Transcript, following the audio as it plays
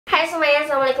Hai semuanya,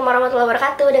 assalamualaikum warahmatullahi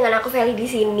wabarakatuh. Dengan aku Feli di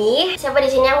sini. Siapa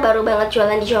di sini yang baru banget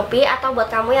jualan di Shopee, atau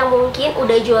buat kamu yang mungkin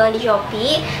udah jualan di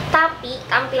Shopee tapi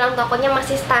tampilan tokonya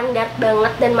masih standar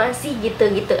banget dan masih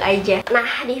gitu-gitu aja.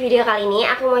 Nah, di video kali ini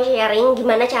aku mau sharing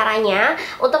gimana caranya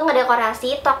untuk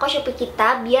ngedekorasi toko Shopee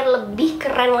kita biar lebih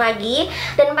keren lagi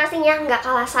dan pastinya nggak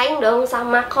kalah saing dong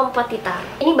sama kompetitor.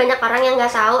 Ini banyak orang yang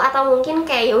nggak tahu atau mungkin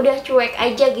kayak ya udah cuek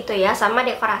aja gitu ya sama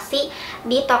dekorasi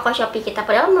di toko Shopee kita.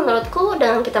 Padahal menurutku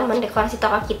dengan kita mendekorasi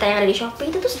toko kita yang ada di Shopee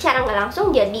itu tuh secara nggak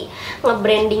langsung jadi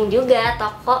nge-branding juga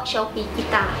toko Shopee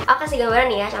kita. Aku kasih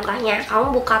gambaran nih ya, contohnya kamu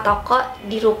buka toko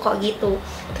di ruko gitu,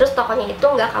 terus tokonya itu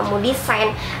nggak kamu desain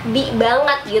big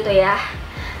banget gitu ya.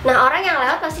 Nah, orang yang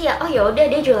lewat pasti ya, oh ya udah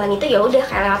dia jualan itu, ya udah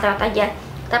kayak lewat-lewat aja.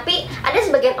 Tapi ada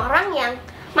sebagian orang yang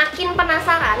makin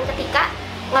penasaran ketika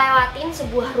ngelewatin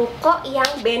sebuah ruko yang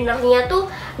bannernya tuh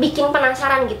bikin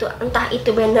penasaran gitu. Entah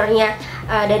itu bannernya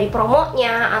dari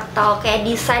promonya, atau kayak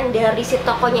desain dari si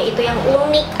tokonya itu yang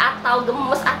unik atau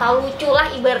gemes atau lucu lah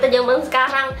ibaratnya zaman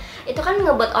sekarang. Itu kan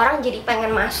ngebuat orang jadi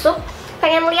pengen masuk,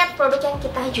 pengen lihat produk yang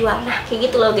kita jual. Nah, kayak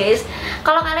gitu loh guys.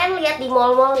 Kalau kalian lihat di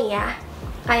mall-mall nih ya,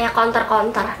 kayak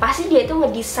counter-counter, pasti dia itu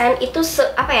ngedesain itu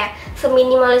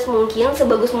seminimalis mungkin,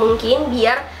 sebagus mungkin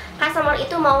biar customer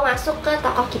itu mau masuk ke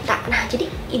toko kita. Nah, jadi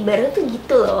ibaratnya tuh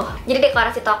gitu loh. Jadi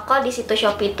dekorasi toko di situs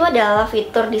Shopee itu adalah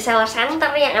fitur di seller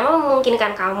center yang emang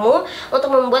memungkinkan kamu untuk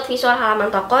membuat visual halaman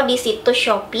toko di situs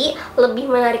Shopee lebih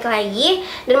menarik lagi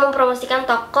dan mempromosikan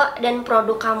toko dan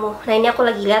produk kamu. Nah, ini aku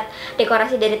lagi lihat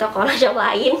dekorasi dari toko shop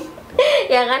lain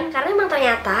ya kan, karena emang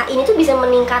ternyata ini tuh bisa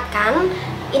meningkatkan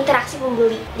interaksi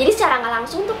pembeli. Jadi secara nggak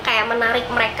langsung tuh kayak menarik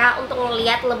mereka untuk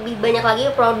melihat lebih banyak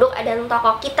lagi produk dan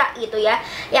toko kita gitu ya,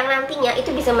 yang nantinya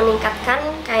itu bisa meningkatkan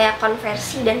kayak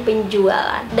konversi dan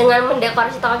penjualan. Dengan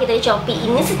mendekorasi toko kita di Shopee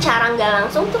ini secara nggak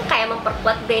langsung tuh kayak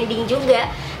memperkuat branding juga,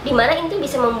 dimana itu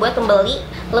bisa membuat pembeli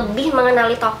lebih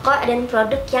mengenali toko dan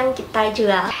produk yang kita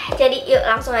jual. Jadi yuk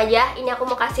langsung aja, ini aku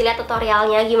mau kasih lihat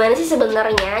tutorialnya gimana sih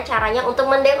sebenarnya caranya untuk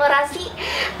mendekorasi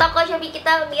toko Shopee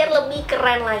kita biar lebih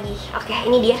keren lagi. Oke,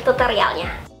 ini dia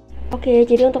tutorialnya. Oke,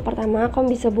 jadi untuk pertama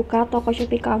kamu bisa buka toko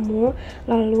Shopee kamu,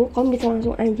 lalu kamu bisa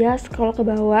langsung aja scroll ke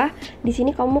bawah. Di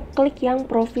sini kamu klik yang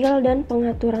profil dan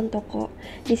pengaturan toko.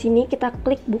 Di sini kita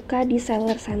klik buka di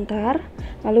seller center,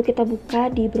 lalu kita buka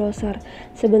di browser.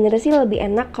 Sebenarnya sih lebih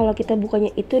enak kalau kita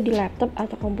bukanya itu di laptop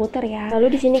atau komputer ya.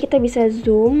 Lalu di sini kita bisa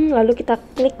zoom, lalu kita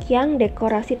klik yang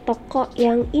dekorasi toko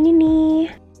yang ini nih.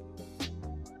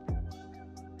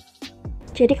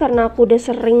 Jadi karena aku udah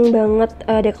sering banget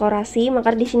dekorasi, maka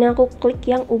di sini aku klik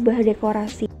yang ubah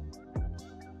dekorasi.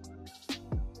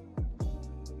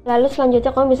 Lalu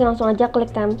selanjutnya kamu bisa langsung aja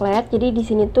klik template. Jadi di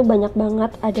sini tuh banyak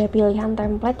banget ada pilihan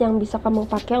template yang bisa kamu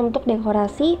pakai untuk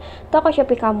dekorasi toko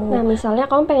Shopee kamu. Nah, misalnya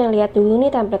kamu pengen lihat dulu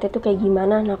nih template itu kayak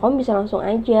gimana. Nah, kamu bisa langsung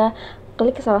aja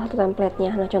klik ke salah satu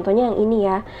templatenya. Nah, contohnya yang ini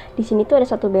ya. Di sini tuh ada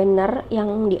satu banner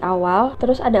yang di awal,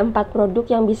 terus ada 4 produk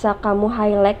yang bisa kamu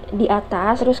highlight di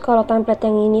atas. Terus kalau template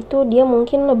yang ini tuh dia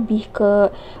mungkin lebih ke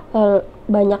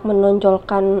banyak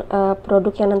menonjolkan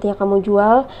produk yang nantinya kamu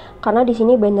jual, karena di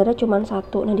sini bannernya cuma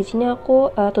satu. Nah, di sini aku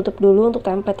tutup dulu untuk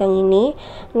template yang ini.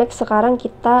 Next, sekarang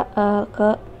kita ke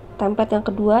template yang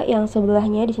kedua yang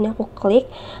sebelahnya. Di sini aku klik.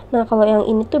 Nah, kalau yang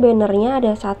ini tuh bannernya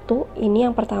ada satu, ini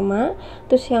yang pertama.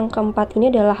 Terus yang keempat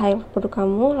ini adalah highlight produk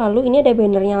kamu. Lalu ini ada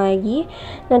bannernya lagi.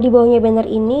 Nah, di bawahnya banner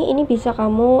ini bisa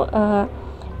kamu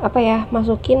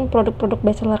masukin produk-produk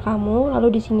bestseller kamu.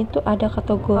 Lalu di sini tuh ada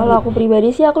kategori. Kalau aku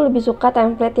pribadi sih aku lebih suka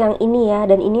template yang ini ya,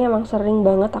 dan ini emang sering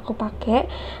banget aku pakai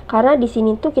karena di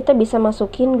sini tuh kita bisa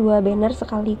masukin 2 banner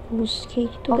sekaligus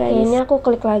kayak gitu guys. Oke, ini aku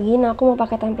klik lagi. Nah, aku mau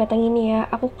pakai template yang ini ya.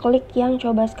 Aku klik yang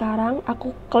coba sekarang, aku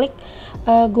klik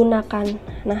gunakan.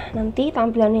 Nah, nanti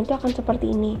tampilannya itu akan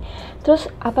seperti ini. Terus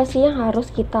apa sih yang harus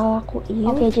kita lakuin?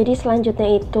 Oke, jadi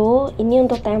selanjutnya itu ini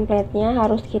untuk templatenya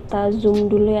harus kita zoom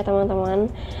dulu ya teman-teman.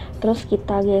 Terus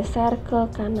kita geser ke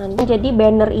kanan. Jadi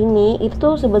banner ini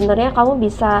itu sebenarnya kamu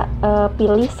bisa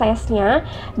pilih size-nya.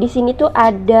 Di sini tuh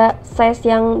ada size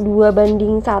yang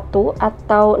 2:1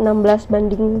 atau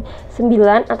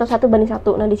 16:9 atau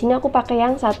 1:1. Nah, di sini aku pakai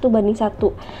yang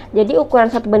 1:1. Jadi ukuran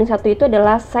 1:1 itu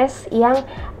adalah size yang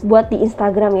buat di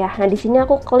Instagram ya. Nah, di sini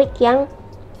aku klik yang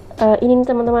ini nih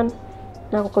teman-teman.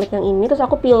 Nah, aku klik yang ini, terus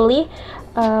aku pilih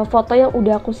foto yang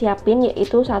udah aku siapin,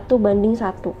 yaitu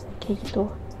 1:1 kayak gitu.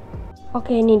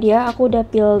 Oke, ini dia aku udah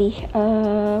pilih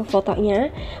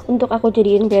fotonya untuk aku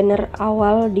jadiin banner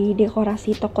awal di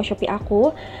dekorasi toko Shopee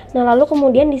aku. Nah, lalu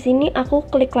kemudian di sini aku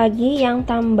klik lagi yang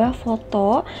tambah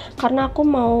foto karena aku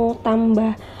mau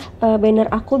tambah banner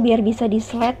aku biar bisa di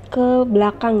slide ke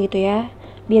belakang gitu ya,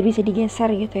 biar bisa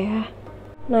digeser gitu ya.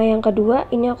 Nah, yang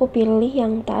kedua ini aku pilih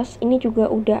yang tas. Ini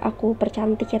juga udah aku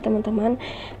percantik ya teman-teman,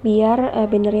 biar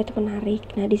bannernya itu menarik.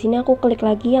 Nah, di sini aku klik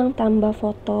lagi yang tambah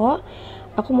foto.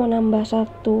 Aku mau nambah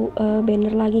satu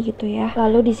banner lagi gitu ya.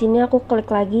 Lalu di sini aku klik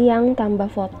lagi yang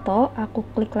tambah foto. Aku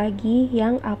klik lagi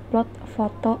yang upload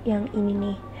foto yang ini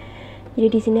nih. Jadi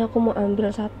di sini aku mau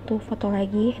ambil satu foto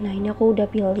lagi. Nah, ini aku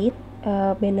udah pilih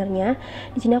bannernya.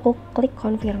 Di sini aku klik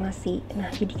konfirmasi. Nah,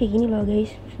 jadi kayak gini loh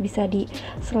guys, bisa di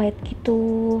slide gitu.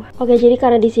 Oke, jadi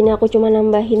karena di sini aku cuma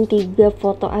nambahin 3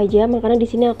 foto aja, makanya di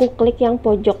sini aku klik yang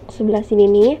pojok sebelah sini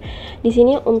nih. Di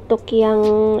sini untuk yang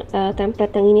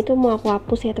template yang ini tuh mau aku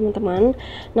hapus ya teman-teman.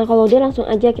 Nah, kalau udah langsung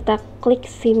aja kita klik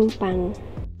simpan.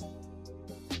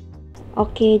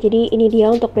 Oke, jadi ini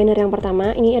dia untuk banner yang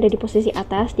pertama. Ini ada di posisi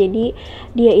atas, jadi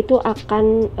dia itu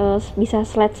akan bisa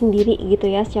slide sendiri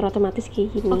gitu ya, secara otomatis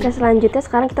kayak gini. Oke, selanjutnya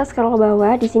sekarang kita scroll ke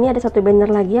bawah. Di sini ada satu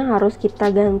banner lagi yang harus kita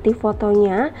ganti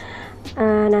fotonya.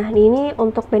 Nah, ini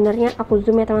untuk bannernya aku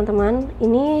zoom ya teman-teman.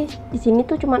 Ini di sini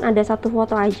tuh cuman ada satu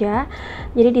foto aja.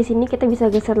 Jadi di sini kita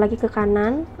bisa geser lagi ke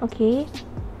kanan. Oke.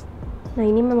 Nah,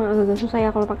 ini memang agak susah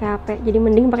ya kalau pakai HP. Jadi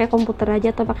mending pakai komputer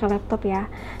aja atau pakai laptop ya.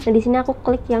 Nah, di sini aku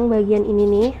klik yang bagian ini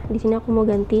nih. Di sini aku mau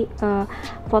ganti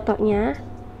fotonya.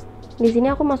 Di sini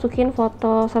aku masukin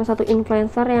foto salah satu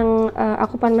influencer yang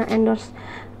aku pernah endorse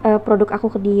produk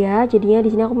aku ke dia. Jadinya di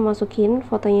sini aku mau masukin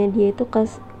fotonya dia itu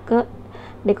ke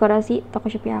dekorasi toko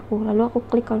Shopee aku. Lalu aku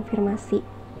klik konfirmasi.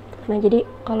 Nah, jadi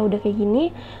kalau udah kayak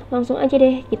gini, langsung aja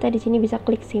deh kita di sini bisa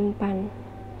klik simpan.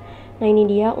 Nah, ini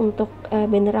dia untuk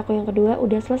banner aku yang kedua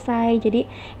udah selesai. Jadi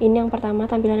ini yang pertama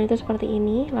tampilannya itu seperti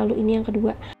ini, lalu ini yang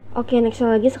kedua. Oke, next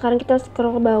lagi sekarang kita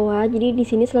scroll ke bawah. Jadi di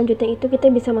sini selanjutnya itu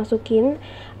kita bisa masukin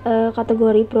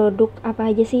kategori produk apa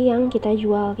aja sih yang kita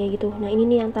jual kayak gitu. Nah,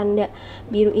 ini nih yang tanda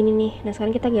biru ini nih. Nah,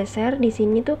 sekarang kita geser. Di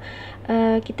sini tuh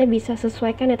kita bisa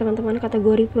sesuaikan ya teman-teman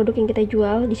kategori produk yang kita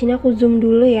jual. Di sini aku zoom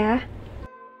dulu ya.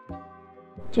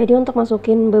 Jadi untuk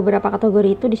masukin beberapa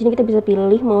kategori itu di sini kita bisa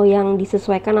pilih mau yang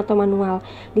disesuaikan atau manual.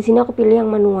 Di sini aku pilih yang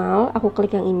manual, aku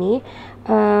klik yang ini.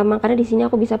 Makanya di sini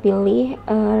aku bisa pilih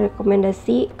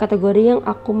rekomendasi kategori yang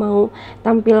aku mau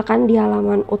tampilkan di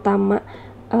halaman utama.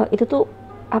 Itu tuh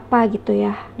apa gitu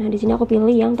ya. Nah, di sini aku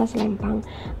pilih yang tas lempang.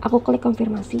 Aku klik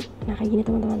konfirmasi. Nah, kayak gini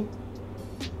teman-teman.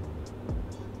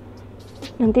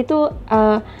 Nanti tuh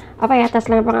apa ya, tas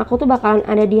lempang aku tuh bakalan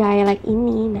ada di highlight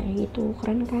ini. Nah, gitu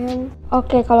keren kan.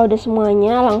 Oke, kalau udah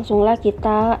semuanya langsunglah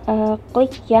kita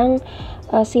klik yang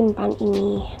simpan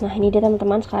ini. Nah, ini dia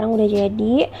teman-teman, sekarang udah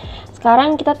jadi.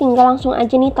 Sekarang kita tinggal langsung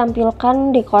aja nih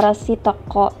tampilkan dekorasi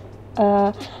toko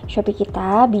Shopee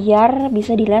kita biar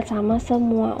bisa dilihat sama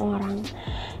semua orang.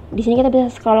 Di sini kita bisa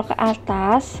scroll ke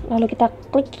atas, lalu kita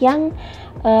klik yang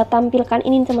tampilkan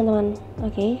ini teman-teman.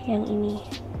 Oke, yang ini.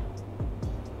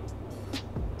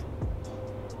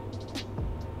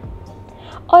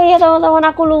 Oh iya teman-teman,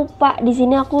 aku lupa. Di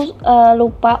sini aku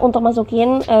lupa untuk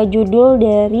masukin judul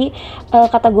dari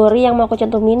kategori yang mau aku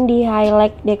cantumin di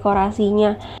highlight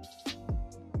dekorasinya.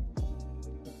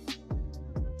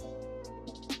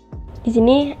 Di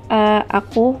sini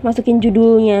aku masukin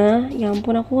judulnya. Ya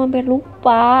ampun, aku hampir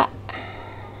lupa.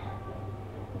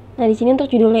 Nah, di sini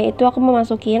untuk judulnya itu aku mau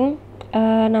masukin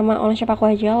nama onlineshop aku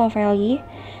aja, Lovellyaira.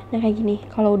 Nah, kayak gini.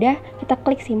 Kalau udah, kita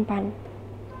klik simpan.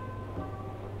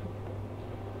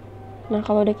 Nah,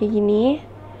 kalau udah kayak gini,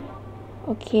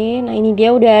 oke. Nah, ini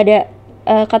dia udah ada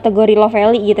kategori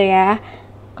Lovellyaira gitu ya.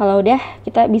 Kalau udah,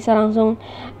 kita bisa langsung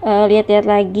lihat-lihat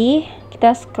lagi.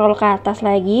 Kita scroll ke atas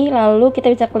lagi, lalu kita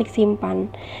bisa klik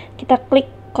simpan. Kita klik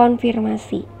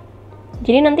konfirmasi.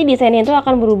 Jadi nanti desainnya itu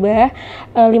akan berubah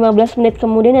 15 menit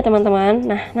kemudian ya teman-teman.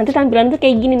 Nah, nanti tampilan tuh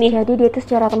kayak gini nih. Jadi dia tuh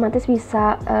secara otomatis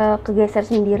bisa kegeser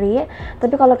sendiri.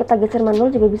 Tapi kalau kita geser manual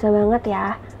juga bisa banget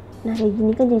ya. Nah, kayak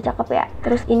gini kan jadi cakep ya.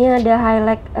 Terus ini ada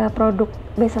highlight produk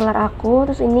bestseller aku.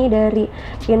 Terus ini dari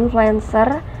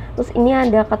influencer. Terus ini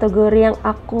ada kategori yang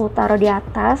aku taruh di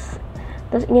atas.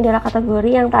 Terus ini adalah kategori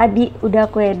yang tadi udah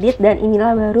aku edit. Dan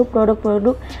inilah baru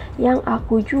produk-produk yang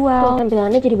aku jual. Tuh,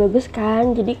 tampilannya jadi bagus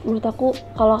kan. Jadi menurut aku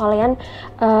kalau kalian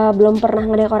belum pernah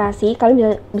ngedekorasi,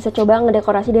 kalian bisa coba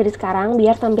ngedekorasi dari sekarang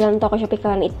biar tampilan toko Shopee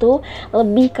kalian itu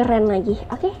lebih keren lagi.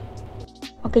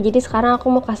 Oke, jadi sekarang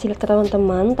aku mau kasih lihat ke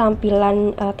teman-teman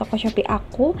tampilan toko Shopee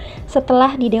aku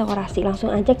setelah didekorasi.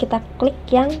 Langsung aja kita klik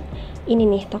yang ini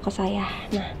nih, toko saya.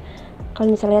 Nah,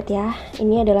 kalian bisa lihat ya,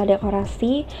 ini adalah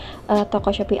dekorasi toko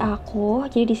Shopee aku.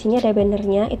 Jadi di sini ada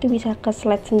bannernya, itu bisa ke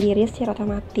slide sendiri secara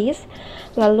otomatis.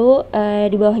 Lalu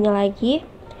di bawahnya lagi,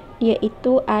 dia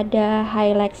itu ada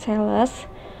highlight sales.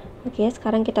 Oke,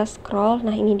 sekarang kita scroll.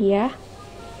 Nah, ini dia.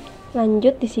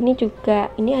 Lanjut di sini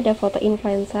juga ini ada foto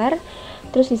influencer.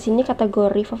 Terus di sini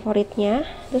kategori favoritnya.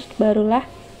 Terus barulah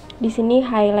Di sini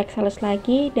highlight sales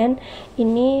lagi, dan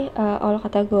ini all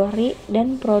kategori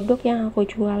dan produk yang aku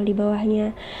jual di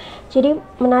bawahnya. Jadi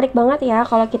menarik banget ya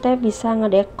kalau kita bisa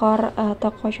ngedekor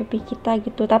toko Shopee kita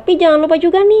gitu. Tapi jangan lupa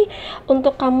juga nih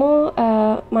untuk kamu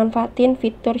manfaatin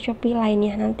fitur Shopee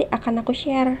lainnya, nanti akan aku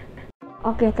share.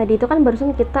 Oke, tadi itu kan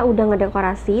barusan kita udah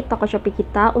ngedekorasi toko Shopee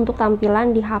kita untuk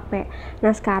tampilan di HP.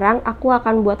 Nah, sekarang aku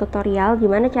akan buat tutorial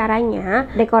gimana caranya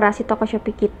dekorasi toko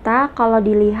Shopee kita kalau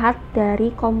dilihat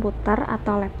dari komputer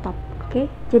atau laptop.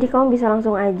 Oke, jadi kamu bisa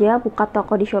langsung aja buka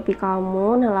toko di Shopee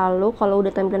kamu. Nah, lalu kalau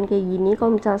udah tampilan kayak gini,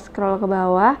 kamu bisa scroll ke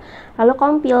bawah. Lalu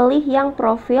kamu pilih yang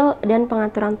profil dan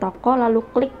pengaturan toko, lalu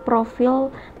klik profil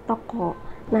toko.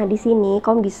 Nah, di sini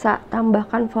kamu bisa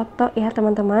tambahkan foto ya,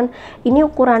 teman-teman. Ini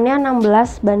ukurannya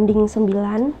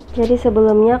 16:9. Jadi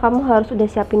sebelumnya kamu harus udah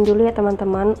siapin dulu ya,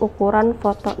 teman-teman, ukuran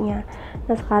fotonya.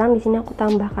 Nah, sekarang di sini aku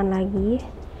tambahkan lagi.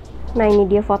 Nah, ini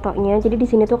dia fotonya. Jadi di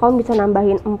sini tuh kamu bisa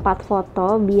nambahin 4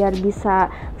 foto biar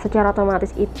bisa secara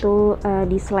otomatis itu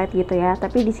di slide gitu ya.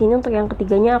 Tapi di sini untuk yang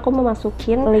ketiganya aku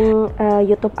memasukin link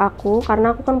YouTube aku,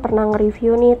 karena aku kan pernah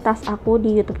nge-review nih tas aku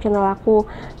di YouTube channel aku.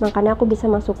 Makanya aku bisa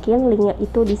masukin linknya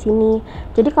itu di sini.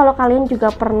 Jadi kalau kalian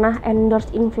juga pernah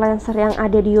endorse influencer yang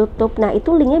ada di YouTube, nah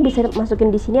itu linknya bisa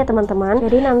masukin di sini ya, teman-teman.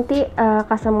 Jadi nanti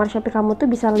customer Shopee kamu tuh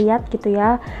bisa lihat gitu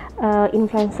ya,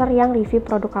 influencer yang review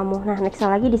produk kamu. Nah, next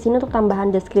lagi di sini untuk tambahan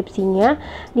deskripsinya,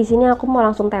 di sini aku mau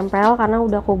langsung tempel karena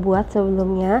udah aku buat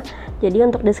sebelumnya. Jadi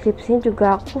untuk deskripsinya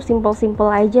juga aku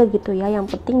simple aja gitu ya, yang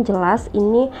penting jelas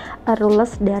ini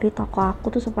rules dari toko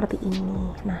aku tuh seperti ini.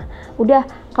 Nah, udah,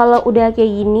 kalau udah kayak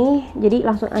gini, jadi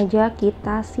langsung aja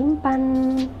kita simpan.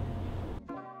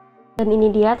 Dan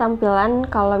ini dia tampilan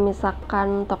kalau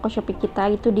misalkan toko Shopee kita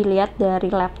itu dilihat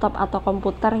dari laptop atau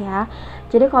komputer ya.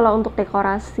 Jadi kalau untuk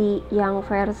dekorasi yang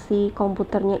versi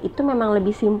komputernya itu memang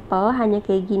lebih simple, hanya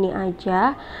kayak gini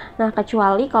aja. Nah,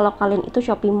 kecuali kalau kalian itu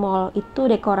Shopee Mall, itu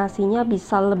dekorasinya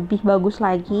bisa lebih bagus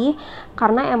lagi,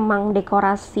 karena emang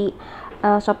dekorasi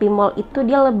Shopee Mall itu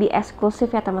dia lebih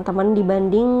eksklusif ya, teman-teman,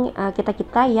 dibanding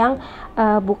kita-kita yang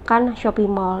bukan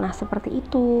Shopee Mall. Nah, seperti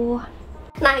itu.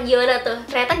 Nah, gimana tuh?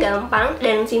 Ternyata gampang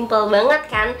dan simple banget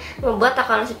kan, membuat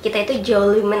toko konsep kita itu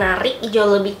jauh lebih menarik,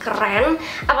 jauh lebih keren.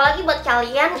 Apalagi buat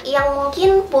kalian yang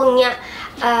mungkin punya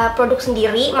produk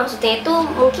sendiri, maksudnya itu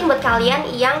mungkin buat kalian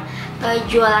yang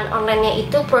jualan online-nya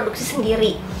itu produksi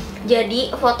sendiri. Jadi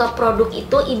foto produk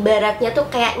itu ibaratnya tuh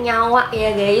kayak nyawa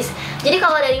ya guys. Jadi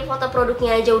kalau dari foto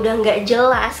produknya aja udah nggak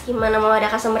jelas, gimana mau ada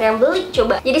customer yang beli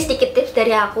coba. Jadi sedikit tips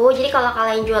dari aku, jadi kalau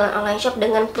kalian jualan online shop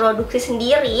dengan produksi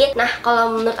sendiri, nah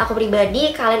kalau menurut aku pribadi,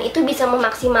 kalian itu bisa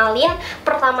memaksimalin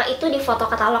pertama itu di foto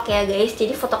katalog ya guys.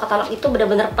 Jadi foto katalog itu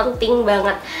benar-benar penting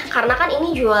banget, karena kan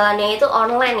ini jualannya itu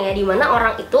online ya, dimana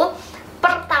orang itu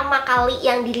pertama kali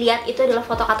yang dilihat itu adalah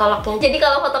foto katalognya. Jadi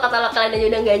kalau foto katalog kalian aja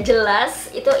udah nggak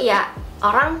jelas, itu ya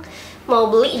orang mau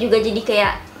beli juga jadi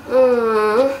kayak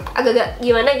agak-agak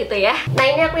gimana gitu ya. Nah,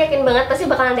 ini aku yakin banget pasti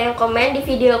bakal ada yang komen di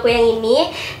video aku yang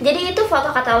ini. Jadi itu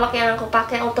foto katalog yang aku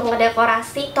pakai untuk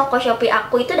ngedekorasi toko Shopee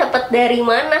aku itu dapat dari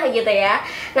mana gitu ya.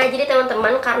 Nah, jadi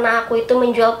teman-teman, karena aku itu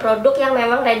menjual produk yang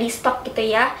memang ready stock gitu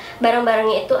ya,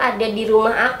 barang-barangnya itu ada di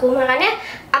rumah aku, makanya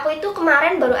aku itu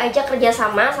kemarin baru aja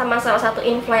kerjasama sama salah satu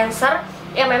influencer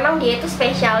yang memang dia itu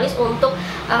spesialis untuk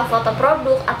foto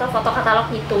produk atau foto katalog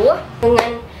gitu,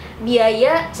 dengan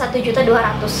biaya 1.200.000.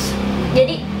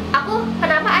 Jadi aku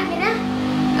kenapa akhirnya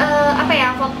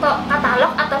foto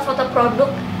katalog atau foto produk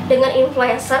dengan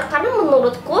influencer, karena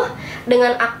menurutku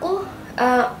dengan aku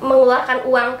mengeluarkan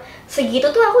uang segitu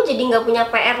tuh aku jadi nggak punya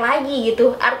PR lagi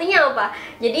gitu. Artinya apa?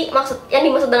 Jadi yang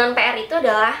dimaksud dengan PR itu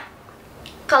adalah,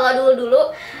 kalau dulu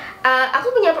aku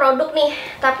punya produk nih,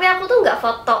 tapi aku tuh nggak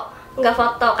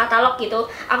foto katalog gitu,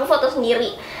 aku foto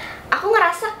sendiri. Aku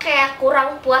ngerasa kayak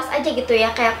kurang puas aja gitu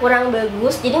ya, kayak kurang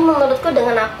bagus. Jadi menurutku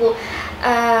dengan aku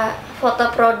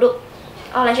foto produk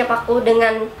online shop aku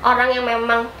dengan orang yang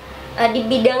memang di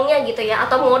bidangnya gitu ya,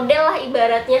 atau model lah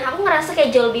ibaratnya, aku ngerasa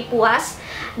kayak jauh lebih puas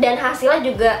dan hasilnya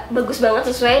juga bagus banget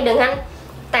sesuai dengan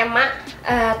tema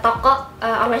toko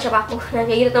online shop aku. Nah,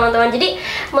 kayak gitu teman-teman. Jadi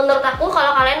menurut aku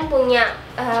kalau kalian punya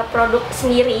produk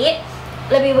sendiri,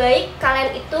 lebih baik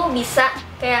kalian itu bisa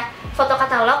kayak foto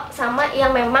katalog sama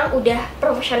yang memang udah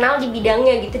profesional di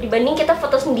bidangnya gitu, dibanding kita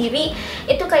foto sendiri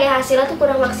itu kayak hasilnya tuh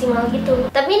kurang maksimal gitu.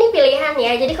 Tapi ini pilihan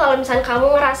ya, jadi kalau misalnya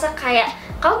kamu ngerasa kayak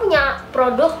kamu punya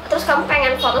produk terus kamu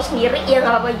pengen foto sendiri, ya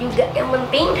nggak apa-apa juga, yang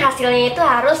penting hasilnya itu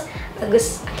harus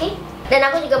bagus, oke? Dan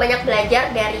aku juga banyak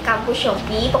belajar dari kampus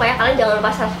Shopee. Pokoknya kalian jangan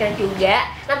lupa subscribe juga.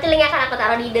 Nanti linknya akan aku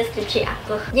taruh di deskripsi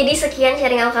aku. Jadi sekian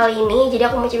sharing aku kali ini. Jadi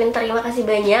aku mau ucapin terima kasih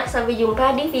banyak. Sampai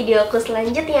jumpa di video aku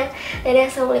selanjutnya. Dadah,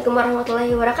 assalamualaikum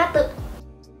warahmatullahi wabarakatuh.